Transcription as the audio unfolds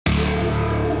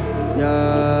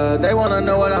Yeah, they wanna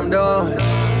know what I'm doing.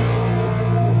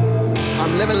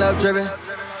 I'm living love driven.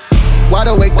 Wide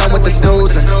awake, done with the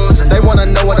snoozing. They wanna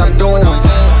know what I'm doing.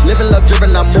 Living love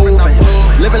driven, I'm moving.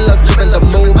 Living love driven, the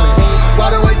movement.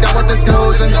 Wide awake, done with the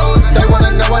snoozing. They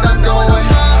wanna know what I'm doing.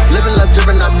 Living love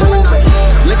driven, I'm moving.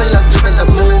 Living love driven, the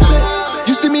movement.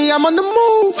 You see me, I'm on the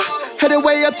move. Headed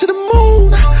way up to the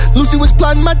moon. Lucy was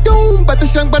plotting my doom, but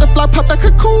this young butterfly popped like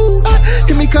a cocoon.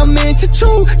 Hear me come in to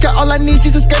chew. Got all I need,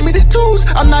 you just gave me the tools.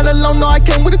 I'm not alone, no, I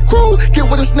came with a crew. Get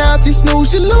with us now, if you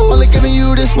snooze, you lose. Only giving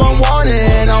you this one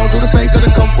warning. I don't do the fake or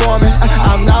the conforming.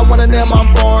 I'm not one of them, I'm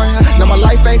foreign. Now my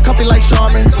life ain't comfy like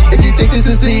Charmin. If you think this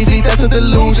is easy, that's a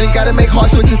delusion. Gotta make hard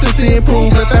switches to see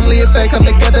improvement. Family and faith come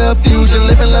together, a fusion.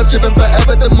 Living love driven,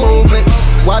 forever the movement.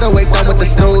 Wide awake, done with the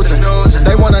snoozing.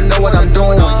 They wanna know what I'm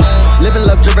doing. Living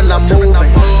love driven, I'm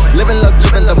moving. Living love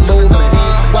driven, the movement.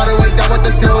 Wide awake, done with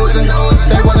the snoozing.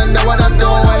 They wanna know what I'm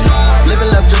doing. Living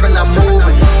love driven, I'm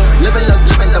moving. Living love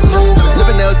driven, the movement.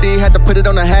 Living LD, had to put it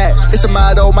on a hat. It's the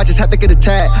motto, might just have to get a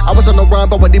tag. I was on the run,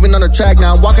 but wasn't even on the track.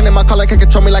 Now I'm walking in my car like I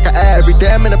control me like an ad. Every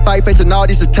day I'm in a fight, facing all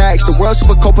these attacks. The world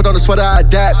super cold, put on a sweater, I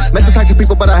adapt. Met some toxic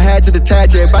people, but I had to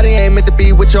detach. Everybody ain't meant to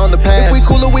be with you on the path. If we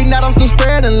cool or we not, I'm still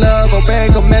spreading love.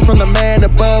 Obeying commands from the man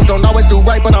above. Don't always do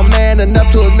right, but I'm man enough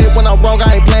to admit when I'm wrong,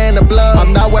 I ain't playing the bluff.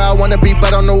 I'm not where I wanna be,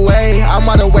 but on the way. I'm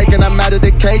wide awake and I'm out of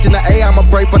the cage. In the A, I'm a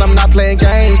break, but I'm not playing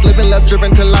games. Living love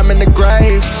driven till I'm in the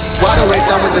grave. Wide awake,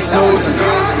 done with the snoozing.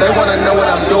 They wanna know what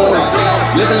I'm doing.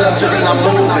 Living love driven, I'm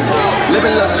moving.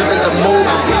 Living love driven, the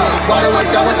movement. Wide awake,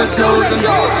 done with the snoozing.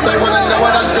 They wanna know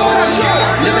what I'm doing.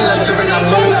 Living love driven,